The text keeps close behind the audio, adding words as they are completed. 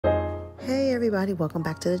Hey everybody, welcome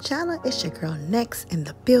back to the channel. It's your girl Next in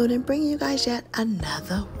the building, bringing you guys yet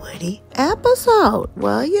another Woody episode.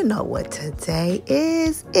 Well, you know what today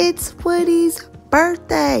is. It's Woody's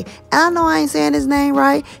birthday. I know I ain't saying his name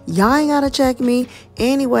right. Y'all ain't gotta check me.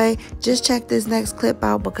 Anyway, just check this next clip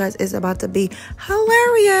out because it's about to be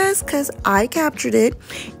hilarious because I captured it.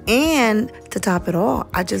 And to top it all,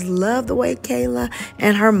 I just love the way Kayla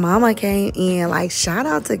and her mama came in. Like, shout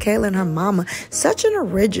out to Kayla and her mama. Such an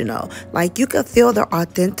original. Like, you could feel their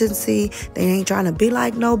authenticity. They ain't trying to be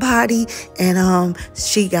like nobody. And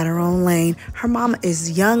she got her own lane. Her mama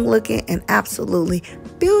is young looking and absolutely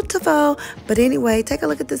beautiful. But anyway, take a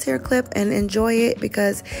look at this here clip and enjoy it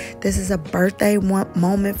because this is a birthday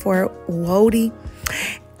moment for Wody.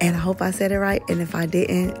 And I hope I said it right. And if I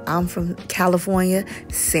didn't, I'm from California,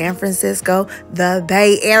 San Francisco, the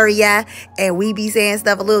Bay Area. And we be saying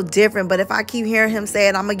stuff a little different. But if I keep hearing him say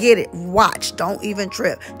it, I'm going to get it. Watch. Don't even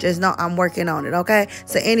trip. Just know I'm working on it, okay?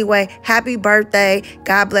 So anyway, happy birthday.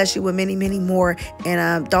 God bless you with many, many more.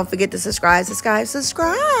 And don't forget to subscribe.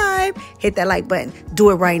 Hit that like button. Do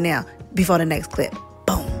it right now before the next clip.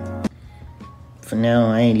 Boom. For now,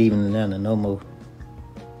 I ain't leaving Atlanta no more.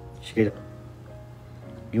 Straight up.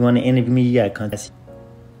 You want to interview me, you gotta come. You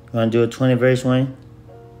want to do a 20 verse one?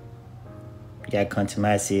 You gotta come to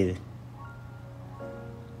my city.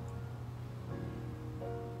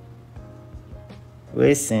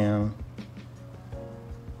 Where's Sam?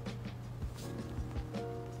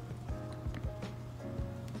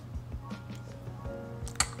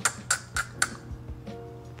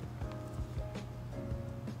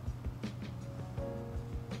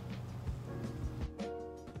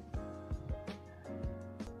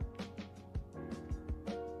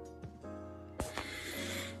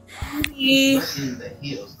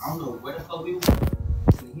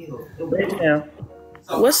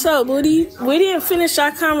 What's up, Woody? We didn't finish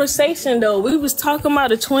our conversation though. We was talking about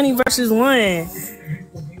the 20 versus 1.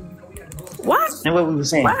 Why? And what we were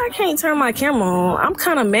saying? Why I can't turn my camera on? I'm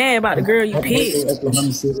kind of mad about the girl you picked.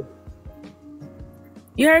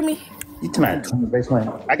 You heard me? You talking about 20 verse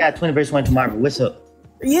 1? I got 20 verse 1 tomorrow. What's up?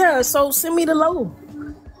 Yeah, so send me the low.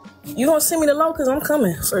 You gonna send me the low? Cause I'm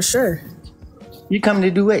coming for sure. You coming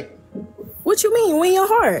to do what? What you mean? Win your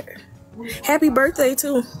heart. Happy birthday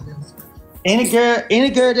too. Any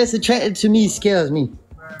girl that's attracted to me scares me.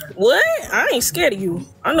 What? I ain't scared of you.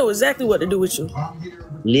 I know exactly what to do with you.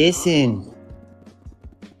 Listen.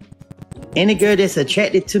 Any girl that's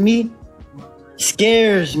attracted to me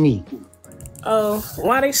scares me. Oh,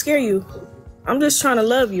 why they scare you? I'm just trying to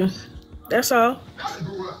love you. That's all.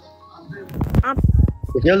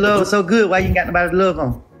 If your love is so good, why you ain't got nobody to love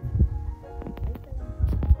on?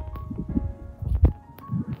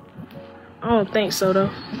 I don't think so though.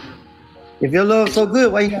 If your love is so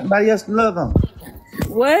good, why you got nobody else to love on?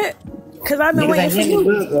 What? Cause I've been waiting for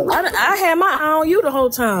you. I had my eye on you the whole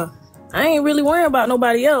time. I ain't really worrying about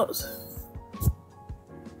nobody else.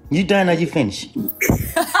 You done or you finished?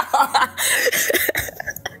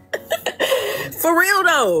 For real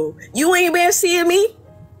though. You ain't been seeing me?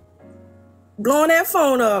 Blowing that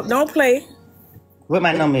phone up. Don't play. What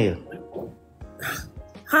my number is?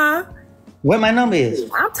 Huh? What my number is?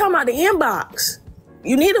 I'm talking about the inbox.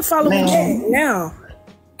 You need to follow me back now.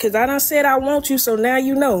 Cause I done said I want you, so now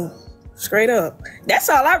you know. Straight up. That's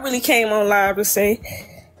all I really came on live to say.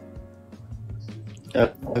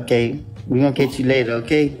 Okay. We're gonna catch you later,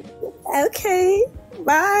 okay? Okay.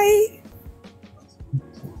 Bye.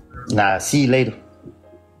 Nah, see you later.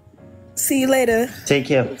 See you later. Take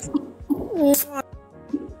care.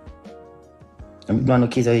 I'm going to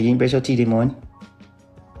kiss her. You ain't brush your teeth this morning.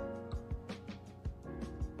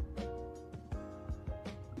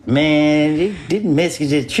 Man, this Mexican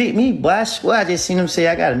just treat me, boy. I swear I just seen them say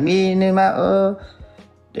I got $1 million in my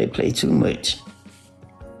they play too much.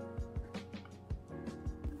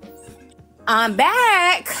 I'm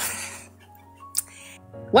back.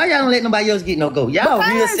 Why y'all don't let nobody else get no go? Y'all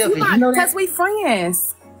real selfish, you know that? Because we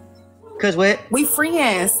friends. Cause what? We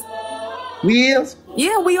friends. We is?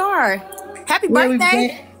 Yeah, we are. Happy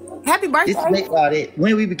birthday. Happy birthday. This make all that.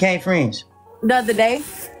 When we became friends? The other day.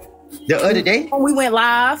 The other day? When we went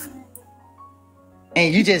live.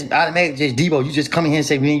 And you just automatically just Debo, you just come in here and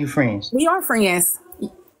say me and you friends. We are friends.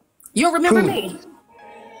 You remember me?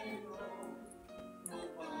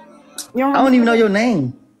 I don't even know your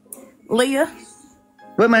name. Leah.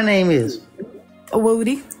 What my name is?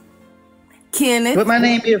 Woody. Kenneth. What my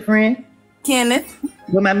name is, friend? Kenneth.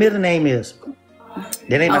 What my middle name is?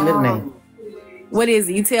 That ain't my middle name. What is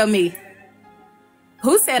it? You tell me.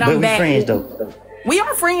 Who said I'm back? But we friends though. We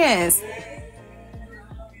are friends.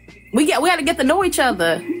 We got to get to know each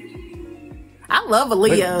other. I love a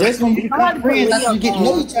Leo. That's when you become friends after you get to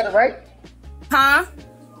know each other, right? Huh?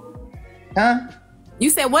 Huh? You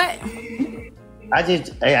said what? I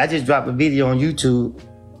just dropped a video on YouTube.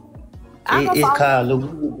 It's called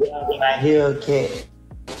My Hellcat.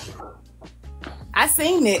 I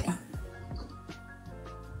seen it.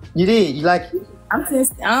 You did? You like it? I'm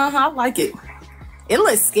just I like it. It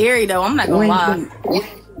looks scary though. I'm not gonna lie.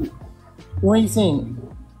 When you seen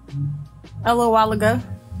it? A little while ago.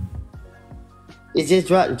 It just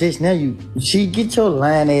dropped just now. She get your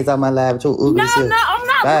lying ass out my live with your ugly self. No, I'm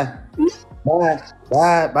not.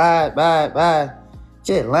 Bye.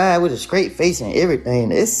 Just lying with a straight face and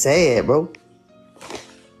everything. It's sad, bro.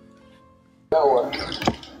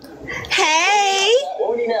 Hey.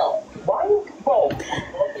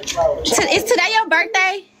 Is today your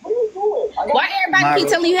birthday? Why everybody keep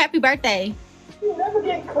telling you happy birthday?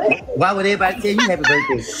 Why would everybody tell you happy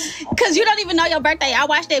birthday? Cause you don't even know your birthday. I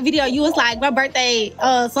watched that video. You was like, my birthday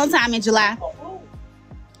sometime in July.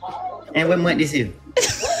 And what month this is?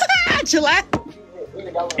 July.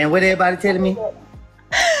 And what everybody telling me?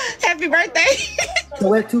 Happy birthday. So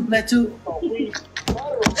what 2 + 2?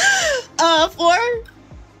 4.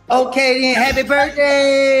 Okay then, happy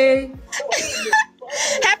birthday.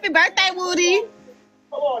 Happy birthday, Woody.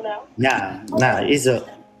 Nah, it's a.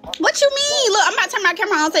 What you mean? Look, I'm about to turn my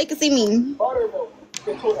camera on so you can see me.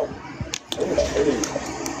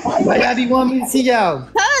 Why y'all be wanting me to see y'all?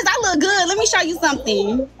 Cause I look good. Let me show you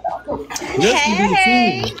something.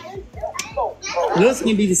 Hey. Looks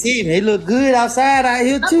can be deceiving. They look good outside out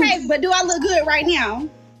here too. Okay, but do I look good right now?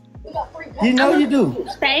 You know you do.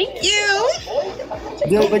 Thank you.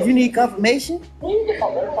 Yo, but you need confirmation?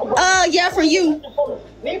 Yeah, for you.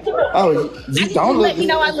 Oh, you don't look let me good.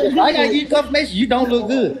 know I look good. I gotta give you confirmation. You don't look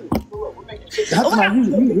good.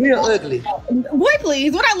 You real ugly. Boy,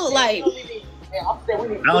 please, what I look like?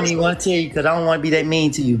 I don't even want to tell you because I don't want to be that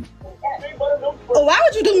mean to you. Oh, why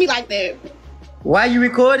would you do me like that? Why you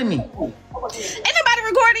recording me? Ain't nobody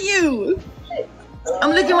recording you.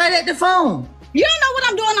 I'm looking right at the phone. You don't know what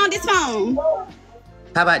I'm doing on this phone.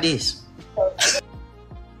 How about this?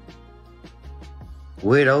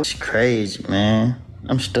 Weirdo. It's crazy, man.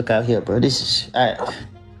 I'm stuck out here, bro. This is... Alright.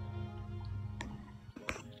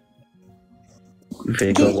 You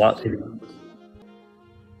finna go walk to the...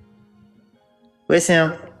 Where's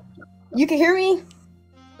him? You can hear me?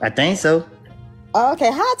 I think so. Oh, okay,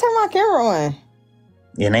 how I turn my camera on?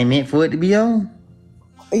 It ain't meant for it to be on.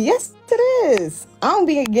 Yes, it is. I don't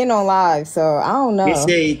be getting on live, so I don't know. It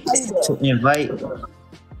say to invite,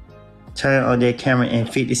 turn on their camera in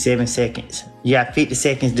 57 seconds. You got 50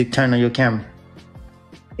 seconds to turn on your camera.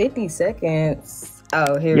 50 seconds.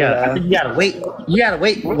 Oh, here Yeah, we go. you gotta wait. You gotta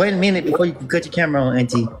wait a minute before you can cut your camera on,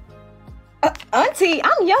 Auntie. Auntie,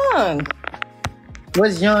 I'm young.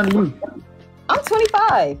 What's young to you? I'm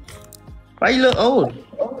 25. Why you look old?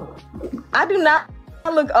 I do not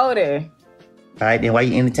look older. All right, then why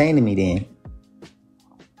you entertaining me then?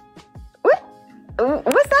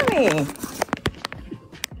 What's that mean?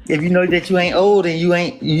 If you know that you ain't old and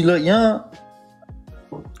you look young.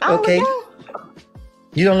 Okay.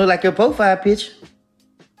 You don't look like your profile picture.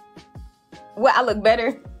 Well, I look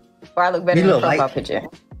better? Or I look better in the profile picture?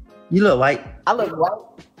 You look white. I look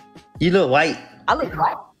white. You look white. I look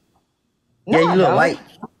white. No, yeah, you look white.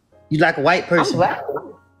 You like a white person. I'm black.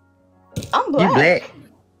 I'm black. You black.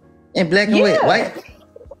 And black and white?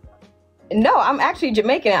 No, I'm actually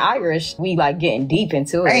Jamaican and Irish. We like getting deep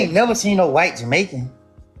into it. I ain't never seen no white Jamaican.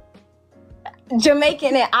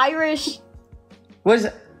 Jamaican and Irish. What is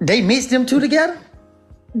it? They mixed them two together?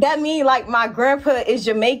 That mean like my grandpa is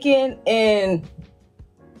Jamaican and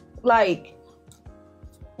like,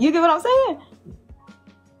 you get what I'm saying?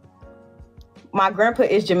 My grandpa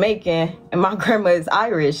is Jamaican and my grandma is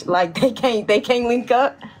Irish. Like they can't link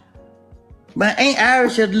up. But ain't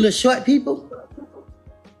Irish a little short people?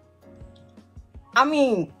 I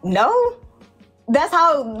mean, no. That's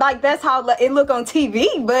how it look on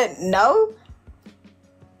TV, but no.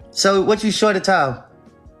 So what you short or tall?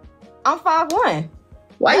 I'm 5'1".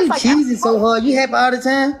 Why you cheesing so hard? You happy all the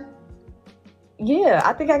time? Yeah,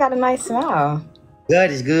 I think I got a nice smile.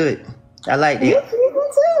 God is good. I like that. You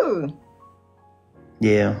too.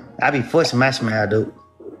 Yeah, I be forcing my smile, dude.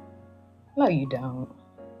 No, you don't.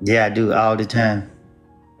 Yeah, I do all the time.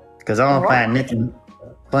 Cause I don't find nothing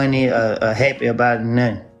funny or happy about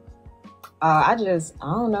nothing. I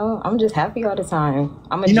don't know. I'm just happy all the time.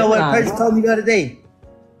 You know what a person told me the other day?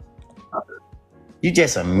 You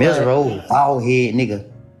just a miserable, bald head nigga.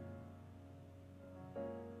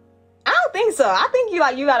 I don't think so. I think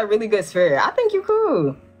you got a really good spirit. I think you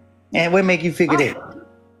cool. And what make you figure that?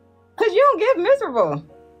 Cause you don't get miserable.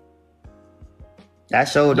 That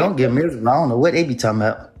show don't get miserable. I don't know what they be talking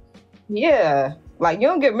about. Yeah, like you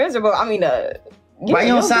don't get miserable. I mean, Why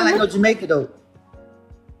you don't sound like no Jamaican though?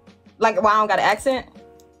 Like why I don't got an accent?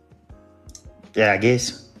 Yeah, I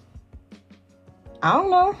guess. I don't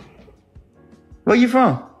know. Where you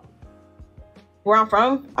from? Where I'm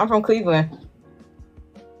from? I'm from Cleveland,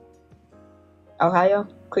 Ohio.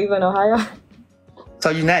 Cleveland, Ohio. So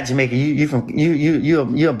you're not Jamaican.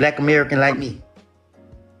 You a black American like me.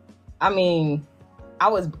 I mean, I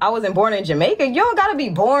wasn't born in Jamaica. You don't gotta be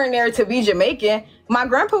born there to be Jamaican. My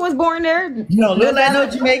grandpa was born there. You don't look like no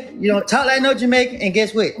Jamaican. You don't talk like no Jamaican. And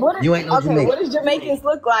guess what? You ain't no Jamaican. What does Jamaicans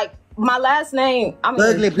look like? My last name. I mean,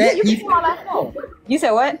 ugly black you people. can see my last name. You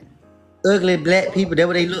said what? Ugly black people. That's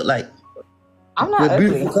what they look like. I'm not with ugly.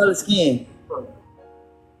 Beautiful color skin.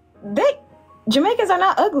 Jamaicans are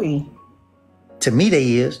not ugly. To me,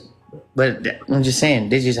 they is. But I'm just saying,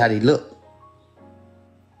 this is how they look.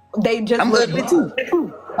 They just. I'm ugly too.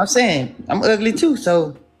 I'm saying I'm ugly too.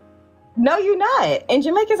 So. No, you're not. And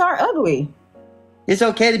Jamaicans aren't ugly. It's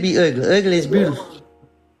okay to be ugly. Ugly is beautiful.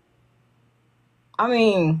 I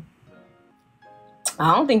mean,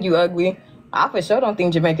 I don't think you ugly. I for sure don't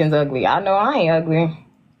think Jamaicans ugly. I know I ain't ugly.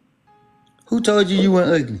 Who told you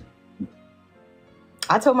weren't ugly?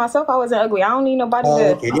 I told myself I wasn't ugly. I don't need nobody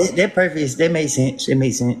to. Okay, that perfect. That makes sense. It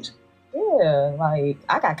makes sense. Yeah, like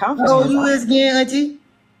I got confidence. Oh, you is again, auntie?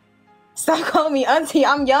 Stop calling me auntie.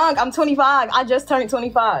 I'm young. I'm 25. I just turned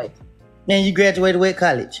 25. Man, you graduated with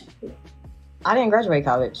college? I didn't graduate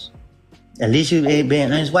college. At least you ain't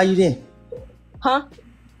been honest. Why you did? Huh?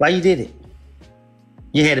 Why you did it?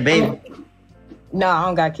 You had a baby? No, I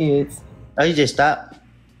don't got kids. Oh, you just stopped?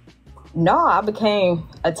 No, I became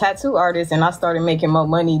a tattoo artist and I started making more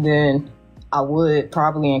money than I would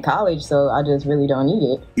probably in college, so I just really don't need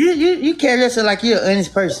it. You carry yourself like you're an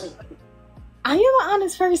honest person. I am an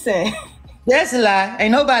honest person. That's a lie.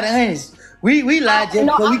 Ain't nobody honest. We lie just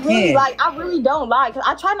because we can. I really don't lie. Cause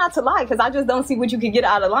I try not to lie because I just don't see what you can get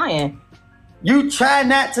out of lying. You try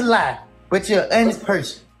not to lie, but you're an honest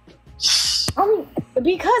person. I mean,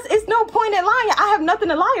 because it's no point in lying. I have nothing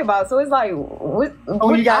to lie about. So it's like, what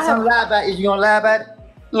you got something to lie about? Is you gonna lie about it?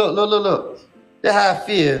 Look. That's how I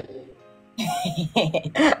feel.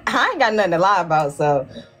 I ain't got nothing to lie about, so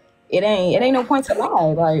it ain't no point to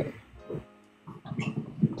lie. Like,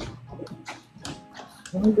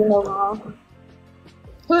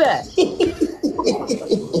 who that?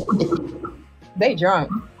 They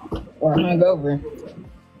drunk or hungover.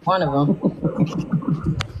 One of them.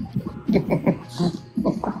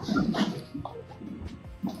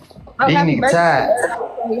 Oh, happy birthday.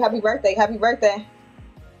 Happy birthday. Happy birthday.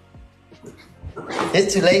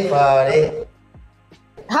 It's too late for all that.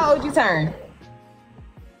 How old you turn?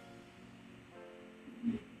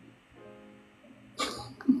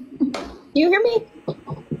 You hear me?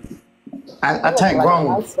 I turned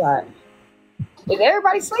grown. Is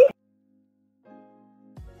everybody asleep?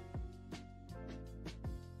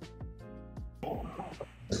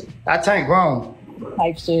 I turned grown.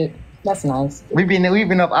 Type shit. That's nice. We've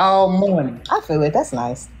been up all morning. I feel it. That's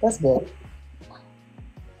nice. That's good.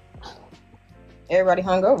 Everybody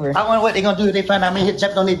hungover. I wonder what they gonna do if they find out me here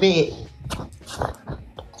jumped on their bed.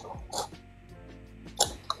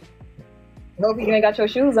 Hope you ain't got your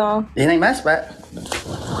shoes on. It ain't my spot.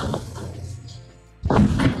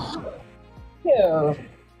 Yeah. All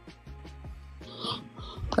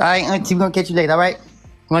right, auntie, we're gonna catch you later, all right?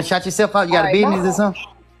 You wanna shout yourself out? You got a business or something?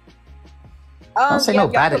 Don't say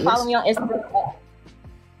nobody. Follow me on Instagram.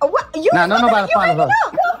 What? You nobody follow her.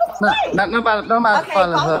 Nobody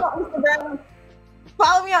follow her. On Instagram.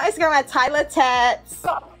 Follow me on Instagram at Tyler Tats.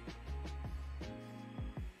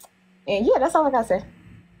 And yeah, that's all I gotta say.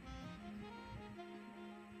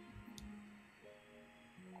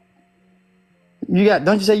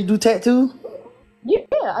 Don't you say you do tattoo? Yeah,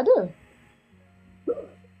 I do.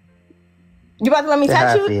 You about to let me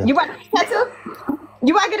tattoo? You about to get a tattoo?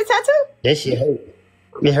 You about to get a tattoo? That shit hurt.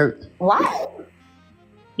 It hurt. Why?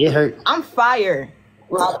 It hurt. I'm fire.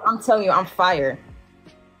 Well, I'm telling you, I'm fire.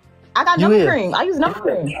 I got number cream. I use number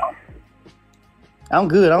cream. I'm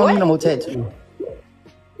good. I don't need no more tattoo.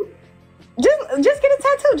 Just get a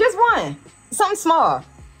tattoo. Just one. Something small.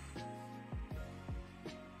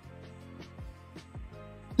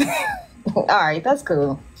 All right, that's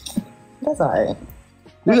cool. That's all right.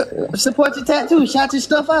 Cool. Support your tattoo. Shout your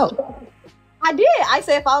stuff out. I did. I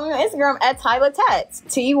said follow me on Instagram at Tyler Tats.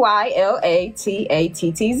 TYLATATTZ.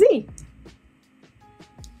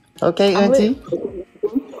 Okay, auntie.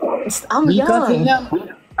 I'm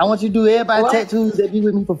young. I want you to do everybody tattoos that be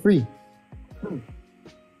with me for free. All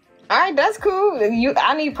right, that's cool.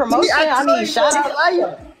 I need promotion. I need shout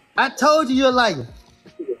out. I told you you're a liar.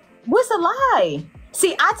 What's a lie?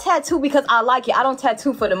 See, I tattoo because I like it. I don't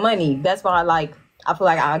tattoo for the money. That's why I feel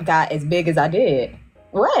like I got as big as I did.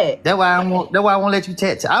 What? That's why I won't let you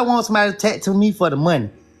tattoo. I want somebody to tattoo me for the money.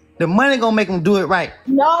 The money gonna make them do it right.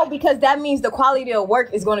 No, because that means the quality of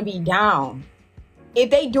work is gonna be down. If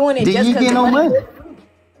they doing it then just you because get no money.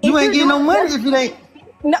 You ain't getting no money if you ain't.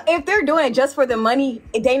 No, if they're doing it just for the money,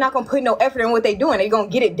 they not gonna put no effort in what they doing. They gonna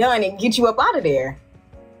get it done and get you up out of there.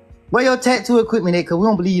 Where your tattoo equipment at? Cause we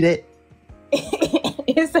don't believe that.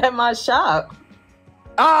 It's at my shop.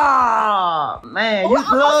 Oh man, you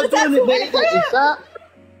love doing it at the shop.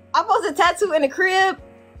 I'm supposed to tattoo in the crib.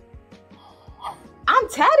 I'm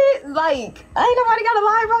tatted. Like, ain't nobody gotta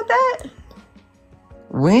lie about that.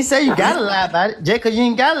 We ain't say you gotta lie about it. Just cause you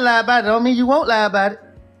ain't gotta lie about it don't mean you won't lie about it.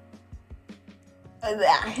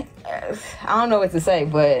 I don't know what to say,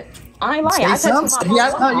 but I ain't lying.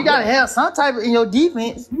 You gotta have some type of in your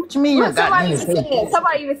defense. What you mean? Look, somebody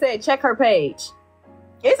even said check her page.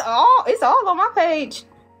 It's all on my page.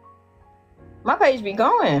 My page be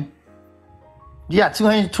going. You got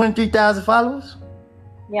 223,000 followers?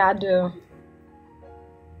 Yeah, I do.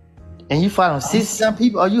 And you follow 60-some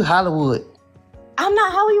people? Or you Hollywood? I'm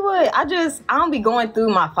not Hollywood. I don't be going through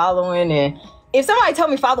my following, and if somebody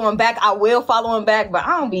told me follow him back, I will follow him back, but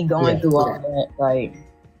I don't be going through all that. Like,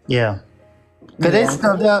 yeah. Cause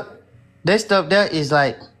that stuff there is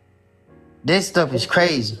like, that stuff is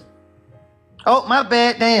crazy. Oh, my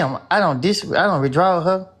bad. Damn. I don't withdraw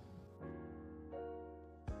her.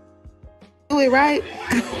 Do it right.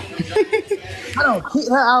 I don't kick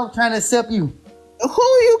her out trying to accept you. Who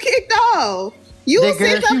you kicked off? You That girl,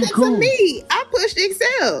 said she something was cool. to me. I pushed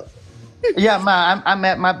accept. Yeah, I'm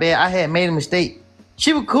at my bad. I had made a mistake.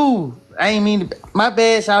 She was cool. I ain't mean to. My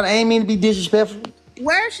bad, shout. I ain't mean to be disrespectful.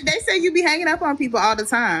 They say you be hanging up on people all the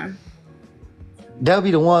time. They'll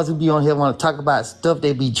be the ones who be on here want to talk about stuff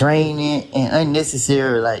they be draining and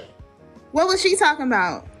unnecessary. Like, What was she talking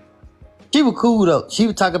about? she was cool though. She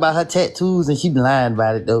was talking about her tattoos and she be lying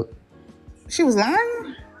about it though. She was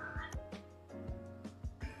lying?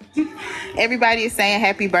 Everybody is saying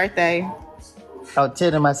happy birthday. I'll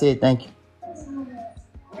tell them I said thank you.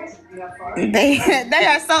 They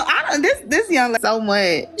are so, this young lady so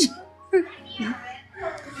much.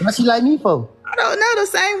 What she like me for? I don't know, the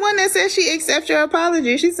same one that said she accepts your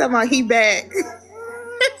apology. She's talking about he back.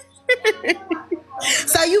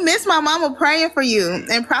 So you miss my mama praying for you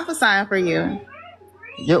and prophesying for you.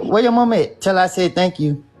 Where your mom at? Tell her I said thank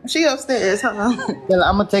you. She upstairs, hold on. Tell her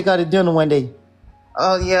I'm gonna take her to dinner one day.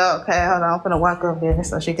 Oh yeah, okay, hold on. I'm gonna walk up there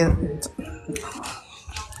so she can.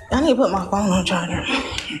 I need to put my phone on charger.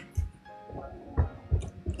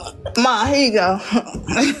 Ma, here you go.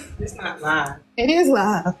 It's not live. It is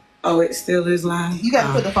live. Oh, it still is live? You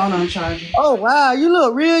gotta put the phone on charger. Oh wow, you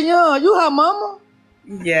look real young. You her mama?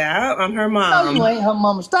 Yeah, I'm her No, mom. you ain't her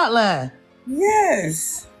mama. Stop lying.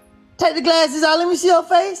 Yes. Take the glasses out. Let me see her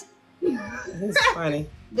face. It's funny.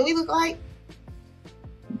 Do we look like?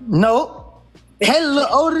 No. Kayla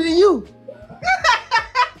look older than you.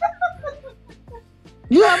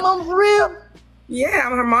 You her mama for real? Yeah,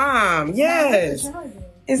 I'm her mom. Yes.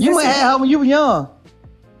 You ain't had her when you were young.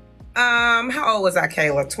 How old was I,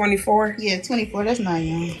 Kayla? 24? Yeah, 24. That's not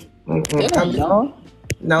young. That ain't young.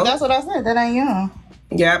 No. That's what I said. That ain't young.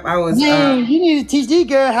 Yep, I was. Man, you need to teach these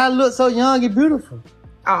girls how to look so young and beautiful.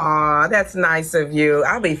 Aw, that's nice of you.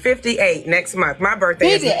 I'll be 58 next month. My birthday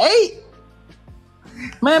is 58?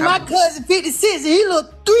 Man, my cousin 56 and he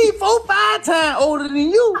look 3, 4, 5 times older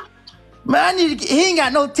than you. Man, I need to he ain't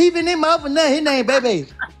got no teeth in his mouth or nothing. His name Baby.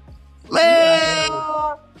 Man,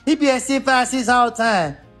 he be at 6'5", all the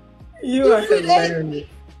time. You are hilarious.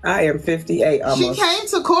 I am 58 almost. She came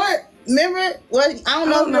to court. Remember? Well, I don't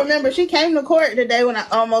know if you remember. She came to court the day when I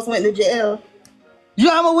almost went to jail. You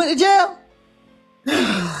almost went to jail?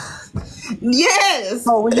 Yes.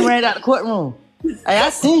 Oh, when you ran out the courtroom. Hey, I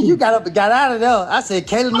seen you got up and got out of there. I said,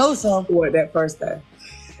 Kayla knows something. What, that first day?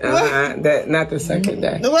 That not the second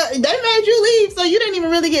day. Well, they made you leave, so you didn't even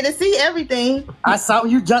really get to see everything. I saw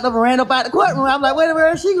you jumped up and ran up out the courtroom. I'm like,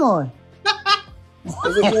 where is she going?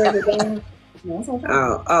 Is it during the day?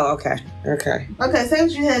 Oh, okay. Okay, say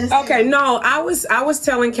what you had to say. Okay, no, I was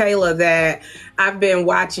telling Kayla that I've been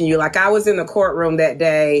watching you. Like I was in the courtroom that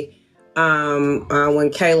day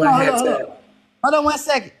when Kayla had to. Hold on 1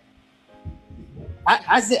 second.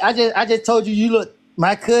 I just told you look.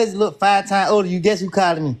 My cousin look 5 times older. You guess who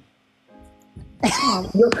calling me?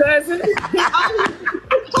 Your cousin?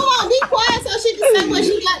 Come on, be quiet so she can say what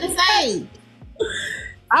she got to say.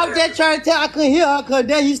 I was just trying to tell. I couldn't hear her because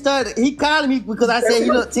then he calling me because I said he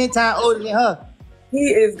looked 10 times older than her. He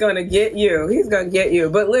is gonna get you. He's gonna get you.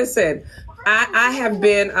 But listen, I have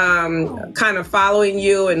been kind of following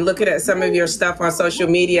you and looking at some of your stuff on social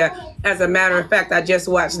media. As a matter of fact, I just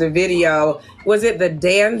watched the video. Was it the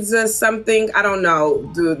Danza something? I don't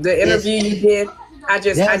know. The interview you did. I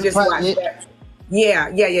just watched that.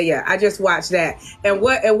 Yeah. I just watched that. And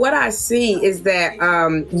what I see is that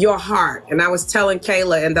your heart, and I was telling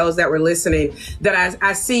Kayla and those that were listening that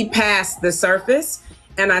I see past the surface,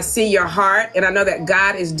 and I see your heart, and I know that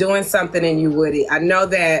God is doing something in you, Woody. I know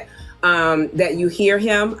that that you hear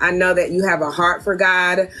him. I know that you have a heart for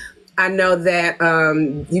God. I know that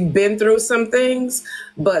you've been through some things,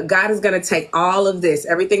 but God is going to take all of this,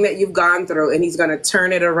 everything that you've gone through, and he's going to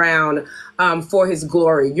turn it around for his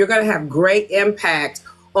glory. You're going to have great impact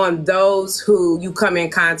on those who you come in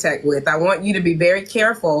contact with. I want you to be very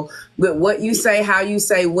careful with what you say, how you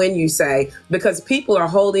say, when you say, because people are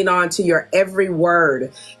holding on to your every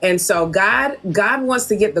word. And so God wants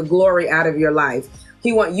to get the glory out of your life.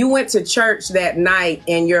 You went to church that night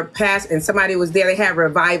and your pastor and somebody was there. They had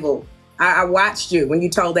revival. I watched you when you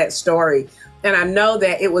told that story. And I know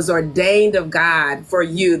that it was ordained of God for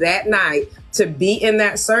you that night to be in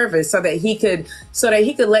that service so that he could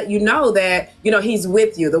let you know that, he's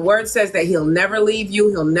with you. The word says that he'll never leave you.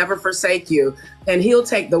 He'll never forsake you. And he'll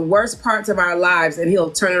take the worst parts of our lives and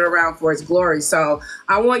he'll turn it around for his glory. So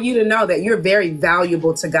I want you to know that you're very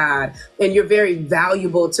valuable to God and you're very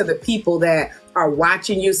valuable to the people that are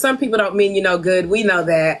watching you. Some people don't mean you no good. We know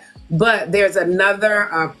that. But there's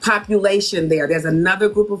another population there. There's another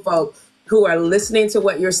group of folk who are listening to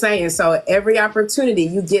what you're saying. So every opportunity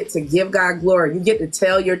you get to give God glory, you get to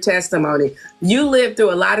tell your testimony. You lived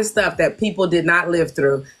through a lot of stuff that people did not live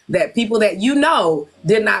through, that people that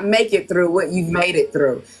did not make it through what you've made it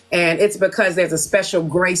through. And it's because there's a special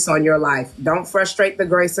grace on your life. Don't frustrate the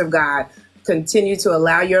grace of God. Continue to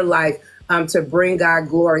allow your life to bring God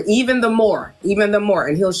glory, even the more,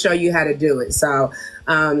 and he'll show you how to do it. So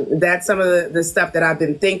that's some of the stuff that I've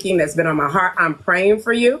been thinking that's been on my heart. I'm praying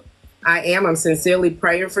for you. I'm sincerely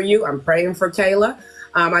praying for you. I'm praying for Kayla.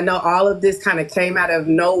 I know all of this kind of came out of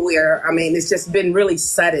nowhere. I mean, it's just been really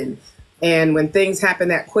sudden. And when things happen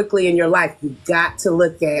that quickly in your life, you got to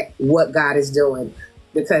look at what God is doing.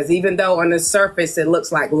 Because even though on the surface it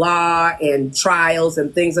looks like law and trials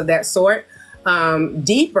and things of that sort,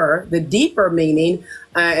 the deeper meaning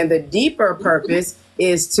and the deeper purpose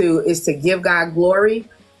is to give God glory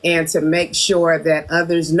and to make sure that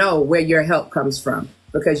others know where your help comes from.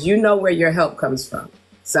 Because you know where your help comes from.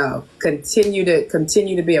 So continue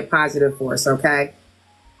to be a positive force, okay?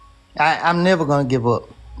 I'm never gonna give up.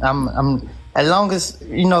 I'm as long as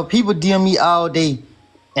people DM me all day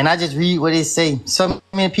and I just read what they say. So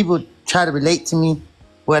many people try to relate to me.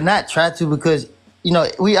 Well, not try to, because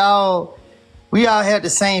we all have the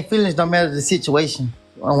same feelings no matter the situation.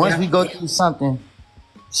 Once we go through something.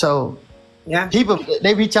 So people,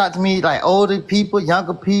 they reach out to me, like older people,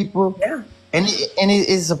 younger people. Yeah. And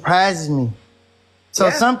it surprises me. So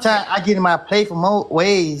sometimes I get in my playful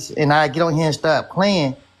ways and I get on here and start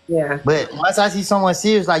playing. Yeah. But once I see someone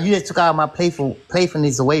serious, like you just took all my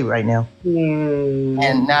playfulness away right now.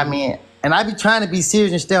 And I be trying to be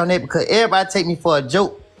serious and stay on that because everybody take me for a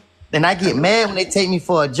joke. And I get mad when they take me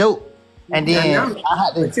for a joke. And then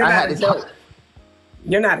I had to joke.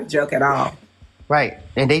 You're not a joke at all. Right.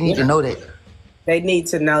 And they need to know that. They need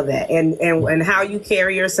to know that, and how you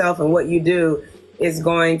carry yourself and what you do is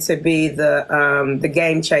going to be the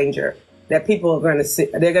game changer that people are going to see.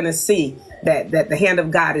 They're going to see that the hand of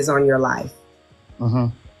God is on your life.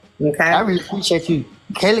 Mm-hmm. Okay. I really appreciate you.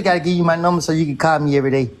 Kayla got to give you my number so you can call me every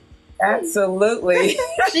day. Absolutely.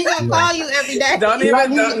 She gonna call you every day. Don't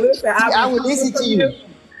listen. I will listen to you.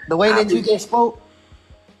 The way that you just spoke.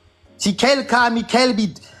 See, Kayla called me. Kayla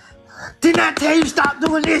be. Didn't I tell you stop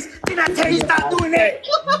doing this? Didn't I tell you stop doing that?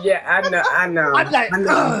 Yeah, I know. I'm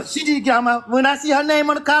like, she didn't get on my. When I see her name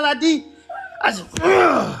on the call ID, I just.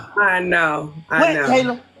 I know.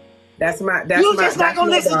 Kayla? That's my. You just not gonna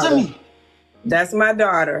listen to me. That's my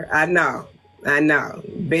daughter. I know.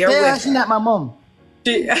 Bear with her. She's Not my mom.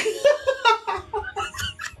 His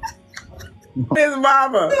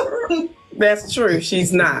mama. That's true.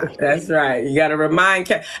 She's not. That's right. You got to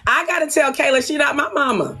remind I got to tell Kayla she's not my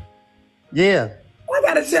mama. Yeah. I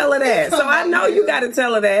got to tell her that. So I know you got to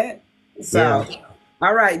tell her that. So,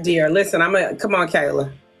 all right, dear. Listen, come on,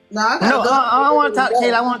 Kayla. I don't want to talk to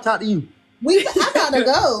Kayla. I want to talk to you. I got to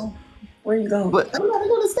go. Where you going? I'm about to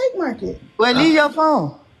go to steak market. Well, leave your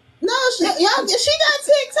phone. No, she got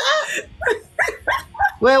TikTok.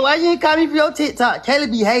 Well, why you ain't call me for your TikTok? Kayla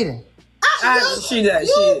be hating. She does.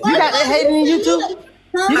 You got that hating in you too?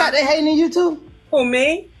 You got that hating in you too? Who,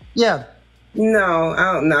 me? Yeah. No,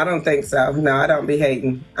 I don't think so. No, I don't be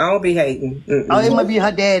hating. I don't be hating. Mm-mm. Oh, it might be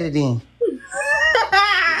her daddy then.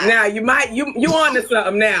 Now you might you on to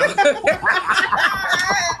something now.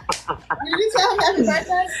 Did you tell him happy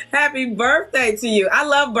birthday? Happy birthday to you. I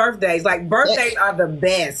love birthdays. Like birthdays are the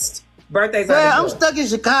best. Birthdays are Well, the I'm best. stuck in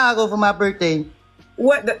Chicago for my birthday.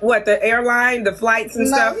 What the airline, the flights and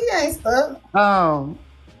No, stuff? he ain't stuck.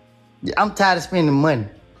 I'm tired of spending money.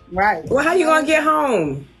 Right. Well, how you gonna get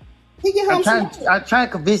home? He get home tonight. I'm trying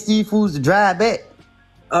to convince these fools to drive back.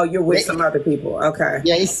 Oh, you're with some other people. Okay.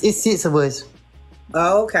 Yeah, it's 6 of us.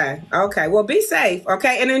 Oh, okay. Okay. Well, be safe.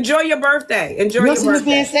 Okay, and enjoy your birthday. Enjoy your You see me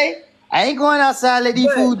being birthday. safe? I ain't going outside let these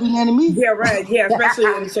Good. fools do nothing to me. Yeah, right. Yeah,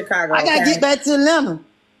 especially in Chicago. I gotta okay? get back to Atlanta.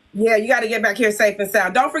 Yeah, you got to get back here safe and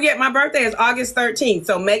sound. Don't forget, my birthday is August 13th.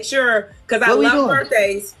 So make sure, because I What we love doing?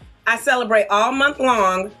 birthdays. I celebrate all month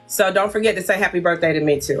long. So don't forget to say happy birthday to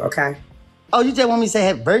me too. Okay. Oh, you just want me to say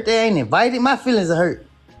happy birthday? I ain't invited. My feelings are hurt.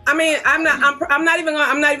 I mean, I'm not even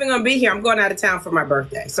gonna be here. I'm going out of town for my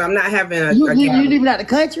birthday, so I'm not having a. You leaving out the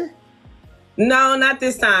country? No, not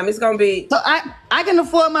this time. It's gonna be. So I can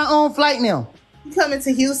afford my own flight now. He coming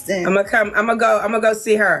to Houston. I'm gonna go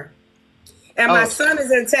see her, and my Oh. son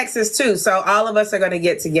is in Texas too. So all of us are gonna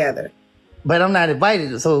get together. But I'm not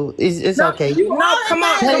invited, so it's okay. No, come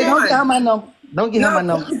on, Hey, don't come get her on. my number. Don't get her my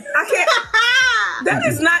number. I can't. That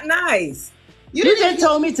is not nice. You just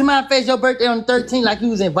told me to my face your birthday on the 13th like you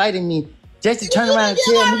was inviting me. Just to turn around and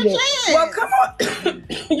tell me that. Well, come on.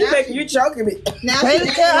 you choking me. Now Hey, she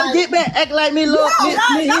tell her acting get back, act like me, little No, Flint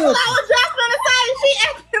that's Hills. what I was just gonna say. She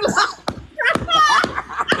acting like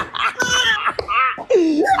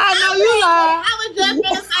I know you lie. I was just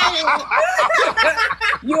gonna say that.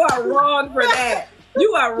 You are wrong for that.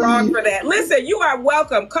 You are wrong for that. Listen, you are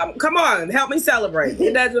welcome. Come on, help me celebrate.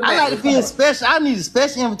 It doesn't I like matter. to feel special. I need a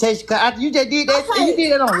special invitation because after you just did that, Okay. you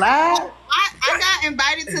did it on live. I got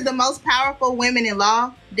invited to the most powerful women in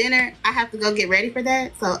law dinner. I have to go get ready for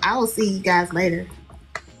that. So I will see you guys later.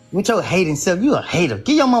 With your hating self, you a hater.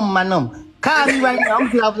 Give your mama my number. Call me right now. I'm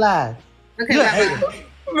gonna get off live. Okay, You a bye-bye. hater.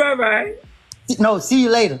 Bye bye. No, see you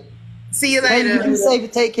later. See you Baby, you later. be safe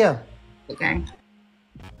and take care. Okay.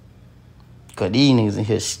 Cause these niggas in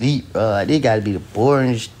here sleep, bro. They gotta be the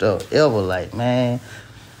boring stuff ever. Like, man.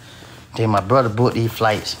 Then my brother booked these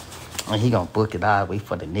flights. And he gonna book it all the way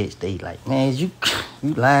for the next day. Like, man, you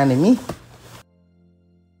lying to me?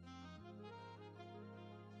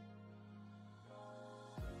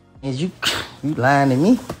 Is you lying to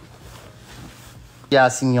me? Y'all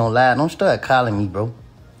see me on live, don't start calling me, bro.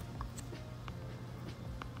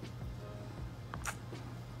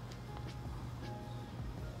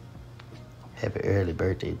 Happy early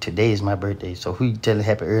birthday. Today is my birthday, so who you telling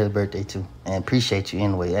happy early birthday to? And appreciate you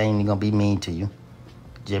anyway. I ain't even gonna be mean to you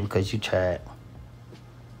just because you tried.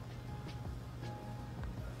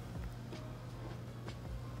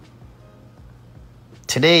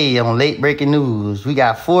 Today on Late Breaking News, we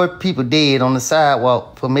got 4 people dead on the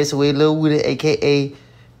sidewalk for messing with Lil Woody, aka.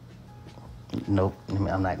 Nope,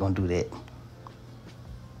 I'm not gonna do that.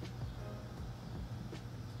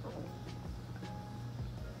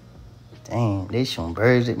 Dang, they shooting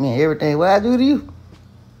birds at me and everything. What I do to you?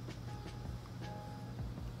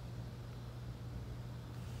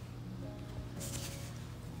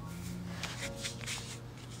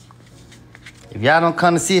 If y'all don't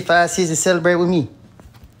come to see 5, 6 and celebrate with me,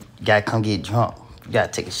 you gotta come get drunk. You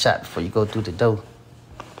gotta take a shot before you go through the door.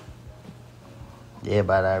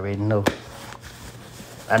 Everybody already know.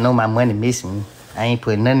 I know my money missing me. I ain't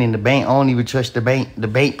putting nothing in the bank. I don't even trust the bank. The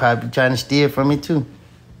bank probably trying to steal from me too.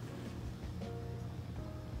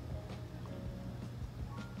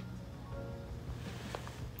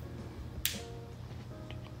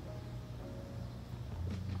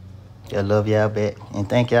 I love y'all back. And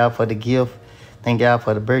thank y'all for the gift. Thank y'all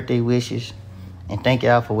for the birthday wishes. And thank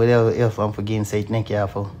y'all for whatever else I'm forgetting to say thank y'all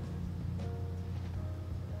for.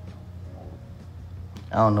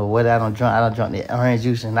 I don't know what I don't drink. I don't drink that orange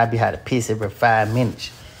juice and I be had to piss every 5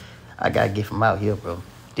 minutes. I gotta get from out here, bro.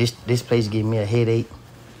 This place give me a headache.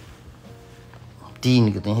 These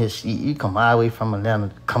niggas in here sleep. You come all the way from Atlanta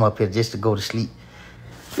to come up here just to go to sleep.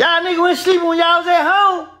 Y'all niggas went sleeping when y'all was at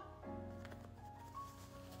home.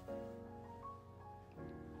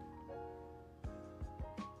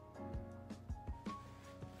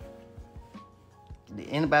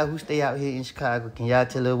 Anybody who stay out here in Chicago, can y'all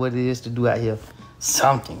tell her what it is to do out here?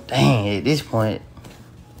 Something. Dang, at this point.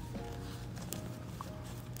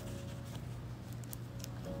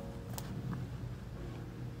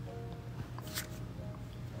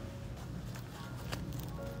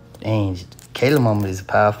 Dang, Kayla mama is a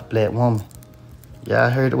powerful black woman. Y'all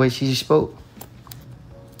heard the way she spoke?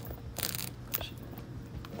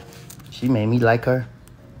 She made me like her.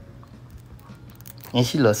 And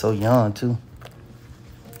she looks so young, too.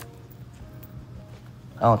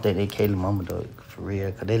 I don't think they Kayla mama, though, for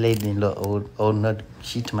real. Because they lady didn't look old enough.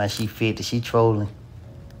 She to my she 50. She trolling.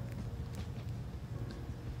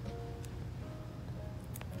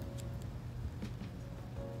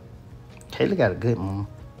 Kayla got a good mama.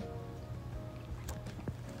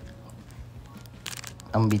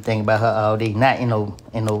 I'm gonna be thinking about her all day. Not in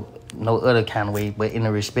no other kind of way, but in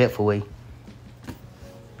a respectful way.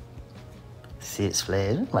 Six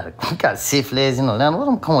Flags. We got Six Flags in Atlanta. What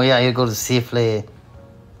I'm coming out here go to Six Flags?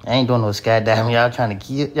 I ain't doing no skydiving. Y'all trying to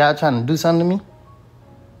kill? Y'all trying to do something to me?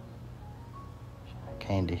 I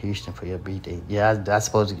came to Houston for your birthday. Yeah, I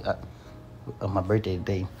suppose on my birthday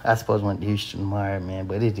today. I suppose I went to Houston tomorrow, man.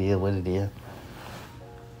 But it is what it is.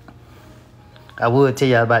 I would tell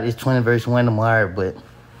y'all about this 20 verse 1 tomorrow, but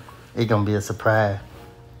it's gonna be a surprise.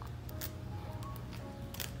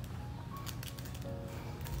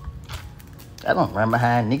 I don't run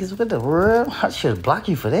behind niggas. What the world? I should block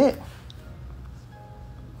you for that.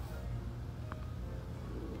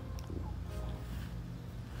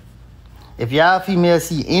 If y'all females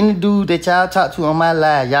see any dude that y'all talk to on my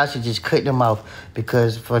live, y'all should just cut them off.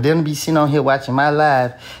 Because for them to be sitting on here watching my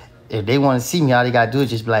live, if they want to see me, all they got to do is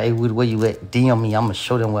just be like, hey, Woody, where you at? DM me. I'm going to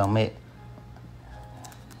show them where I'm at.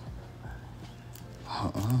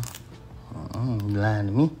 You lying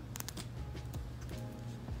to me?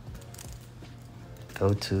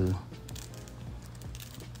 Go to...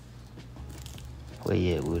 Where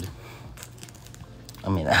you at, Woody?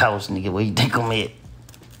 I'm in the house, nigga. Where you think I'm at?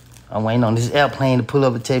 I'm waiting on this airplane to pull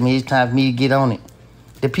up and tell me it's time for me to get on it.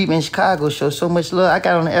 The people in Chicago show so much love. I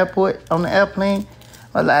got on the airplane.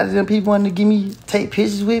 A lot of them people wanted to take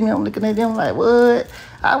pictures with me. I'm looking at them like, what?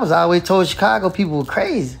 I was always told Chicago people were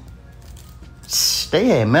crazy. They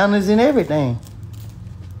had mountains and everything.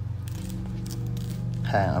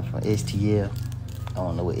 Hi, I'm from STL. I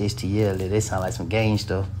don't know what STL is. They sound like some gang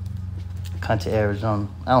stuff. Country, Arizona.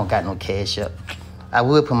 I don't got no cash up. I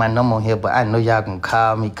would put my number on here, but I know y'all gonna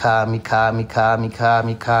call me.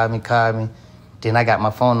 Then I got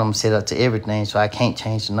my phone number set up to everything, so I can't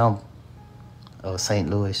change the number. Oh, St.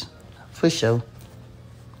 Louis. For sure.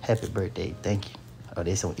 Happy birthday. Thank you. Oh,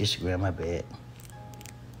 that's on Instagram. My bad.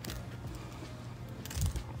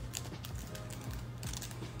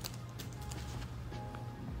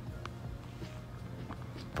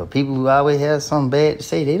 For people who always have something bad to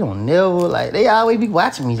say, they don't never, like, they always be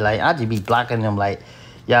watching me. Like, I just be blocking them. Like,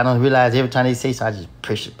 y'all don't realize every time they say so, I just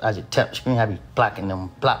tap the screen. I be blocking them.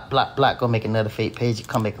 Block. Go make another fake page and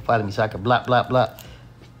come back and follow me so I can block.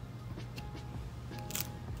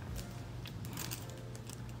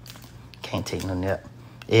 Can't take no nap.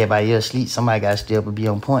 Everybody else sleep. Somebody got to stay up and be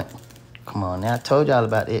on point. Come on now. I told y'all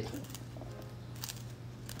about it.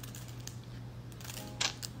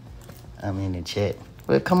 I'm in the chat.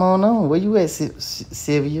 Well, come on. Where you at,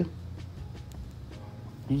 Sylvia?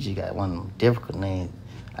 You just got one of them difficult names.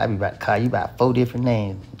 I be about to call you about 4 different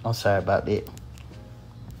names. I'm sorry about that.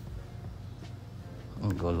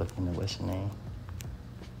 Let me go look into what's your name.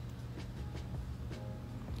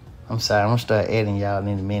 I'm sorry. I'm going to start adding y'all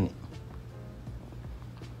in a minute.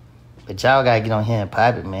 But y'all got to get on here and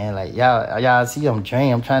pop it, man. Like, y'all see I'm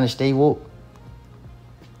drained. I'm trying to stay woke.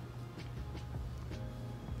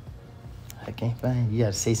 I can't find you. You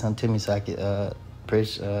gotta say something to me so I could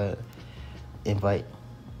press invite.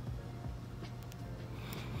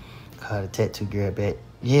 Call the tattoo girl back.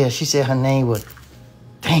 Yeah, she said her name was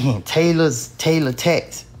Taylor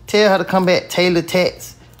Tax. Tell her to come back, Taylor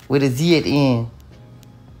Tax with a Z at the end.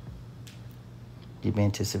 You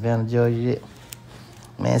been to Savannah, Georgia yet?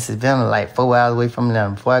 Man, Savannah like 4 hours away from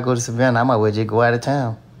Atlanta. Before I go to Savannah, I might well just go out of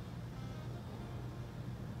town.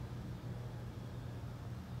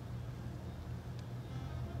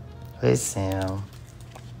 Let's see.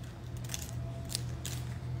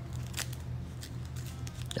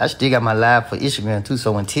 I still got my live for Instagram too.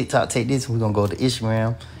 So when TikTok take this, we're gonna go to Instagram.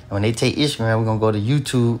 And when they take Instagram, we're gonna go to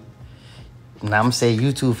YouTube. And I'm gonna say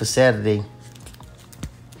YouTube for Saturday.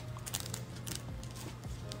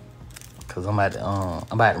 Cause I'm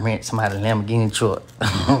about to rent somebody a Lamborghini truck.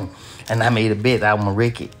 And I made a bet that I'm gonna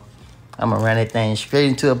wreck it. I'm gonna run that thing straight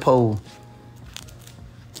into a pole.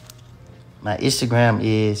 My Instagram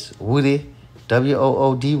is Woody,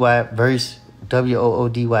 W-O-O-D-Y, verse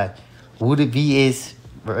W-O-O-D-Y. Woody VS,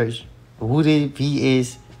 verse Woody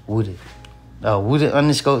VS Woody. Woody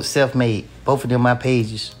 _ self-made. Both of them my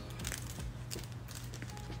pages.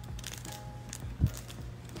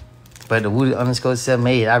 But the Woody _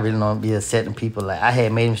 self-made, I really don't be accepting people. Like, I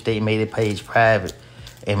had made a mistake, made a page private.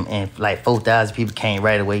 And like 4,000 people came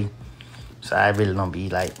right away. So I really don't be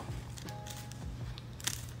like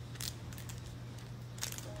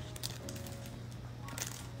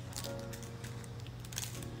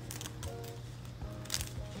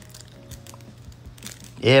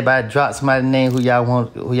Everybody drop somebody's name who y'all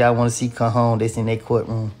want to see come home. That's in their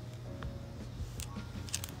courtroom.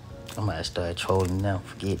 I might start trolling now.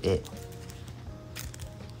 Forget that.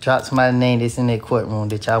 Drop somebody's name that's in their courtroom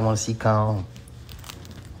that y'all want to see come home.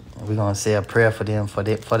 We're gonna say a prayer for them, for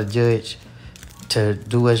the judge to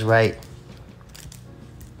do what's right.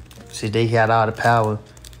 See, they got all the power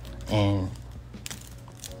and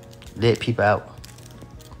let people out.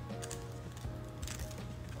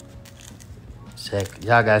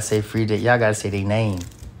 Y'all gotta say free. Y'all gotta say their name.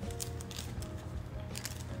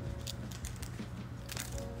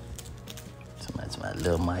 Somebody's my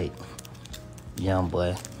little Mike, young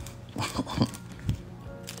boy.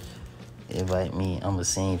 Invite me. I'ma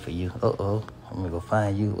sing for you. I'm gonna go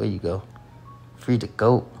find you. Where you go? Free the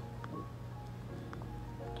goat.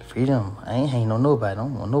 Freedom. I ain't hanging on nobody. I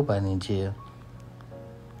don't want nobody in jail.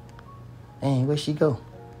 Dang, where'd she go?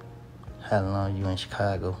 How long you in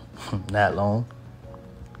Chicago? Not long.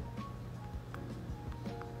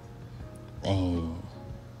 Dang.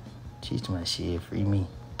 She's to my shit. Free me.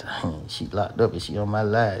 Dang, she locked up and she on my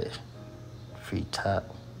live. Free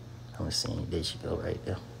top. I'ma sing. There she go right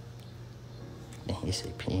there. Then he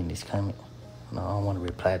said, "Pin this comment." No, I don't want to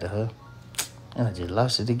reply to her. And I just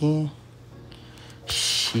lost it again.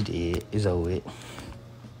 She did. It's over it.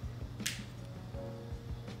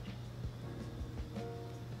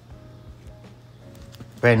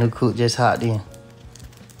 Brand new cook just hopped in.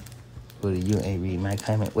 Well, you ain't read my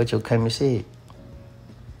comment. What your comment said?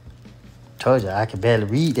 Told you I can barely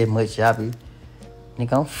read that much, y'all be.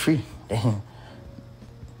 Nigga, I'm free. Damn.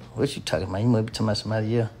 What you talking about? You must be talking about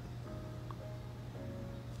somebody else.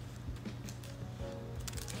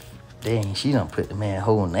 Dang, she done put the man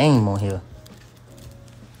whole name on here.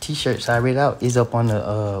 T-shirts I read out. It's up on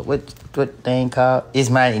the what thing called?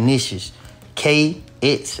 It's my initials. K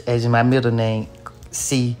it's as in my middle name.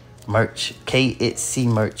 C merch. K it's C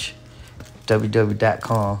merch.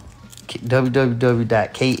 www.com.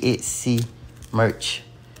 www.kitscmerch.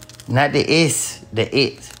 Not the S, the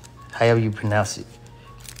it. However you pronounce it.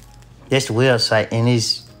 That's the website, and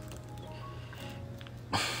it's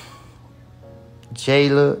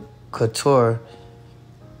Jayla Couture.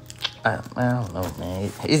 I don't know,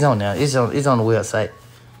 man. It's on there. It's on the website.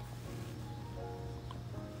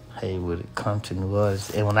 Hey, would it come to New Orleans?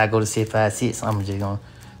 And when I go to 656, I'm just gonna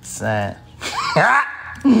sign.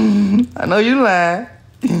 I know you lying.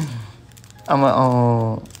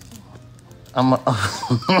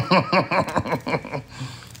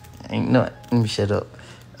 Ain't no. Let me shut up.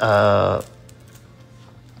 I'm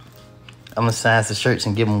gonna sign some shirts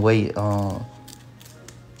and give them away.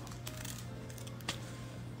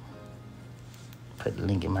 Put the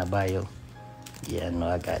link in my bio. Yeah, I know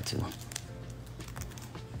I got to.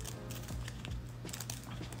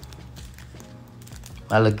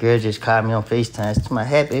 My little girl just called me on FaceTime. It's my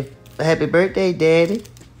happy birthday, Daddy.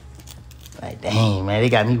 Like, dang, man, they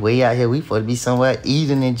got me way out here. We supposed to be somewhere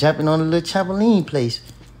eating and jumping on a little trampoline place.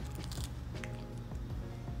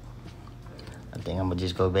 I think I'm gonna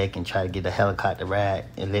just go back and try to get a helicopter ride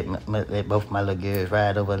and let both my little girls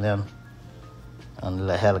ride over them on a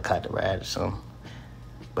little helicopter ride or something.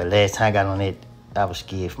 But last time I got on it, I was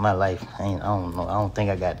scared for my life. I don't know. I don't think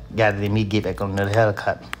I got it in me to get back on another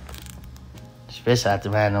helicopter. Especially after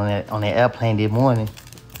riding on that airplane this morning.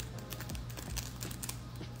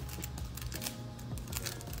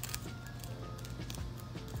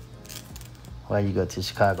 Why you go to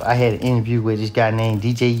Chicago? I had an interview with this guy named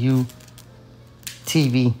DJU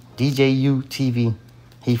TV. DJU TV.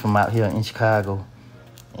 He from out here in Chicago.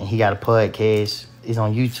 And he got a podcast. It's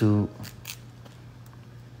on YouTube.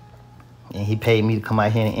 And he paid me to come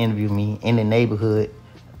out here and interview me in the neighborhood.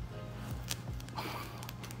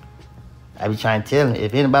 I be trying to tell him,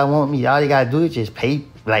 if anybody want me, all you gotta do is just pay,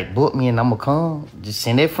 like book me and I'ma come. Just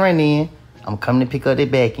send that friend in. I'm coming to pick up their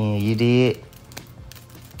back end. You did.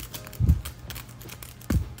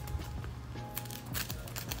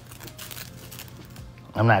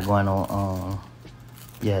 I'm not going on,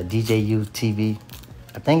 DJU TV.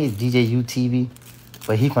 I think it's DJU TV,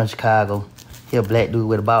 but he from Chicago. He a black dude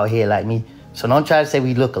with a bald head like me. So don't try to say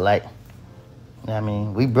we look alike. You know what I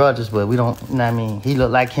mean? We brothers, but we don't, you know what I mean? He look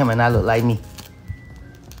like him and I look like me.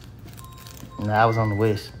 You know, I was on the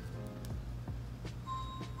West.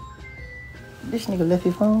 This nigga left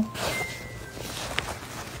his phone.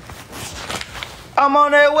 I'm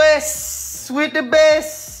on that West with the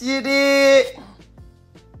best, you did.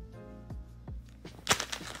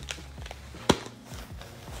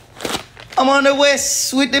 I'm on the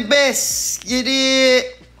West with the best, you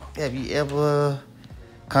did. Have you ever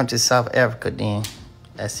come to South Africa then?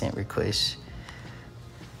 I sent requests.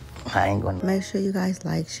 I ain't gonna. Make sure you guys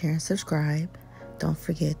like, share, and subscribe. Don't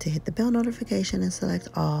forget to hit the bell notification and select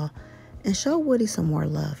all. And show Woody some more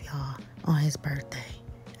love, y'all, on his birthday.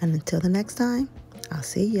 And until the next time, I'll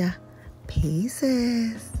see ya. Peace.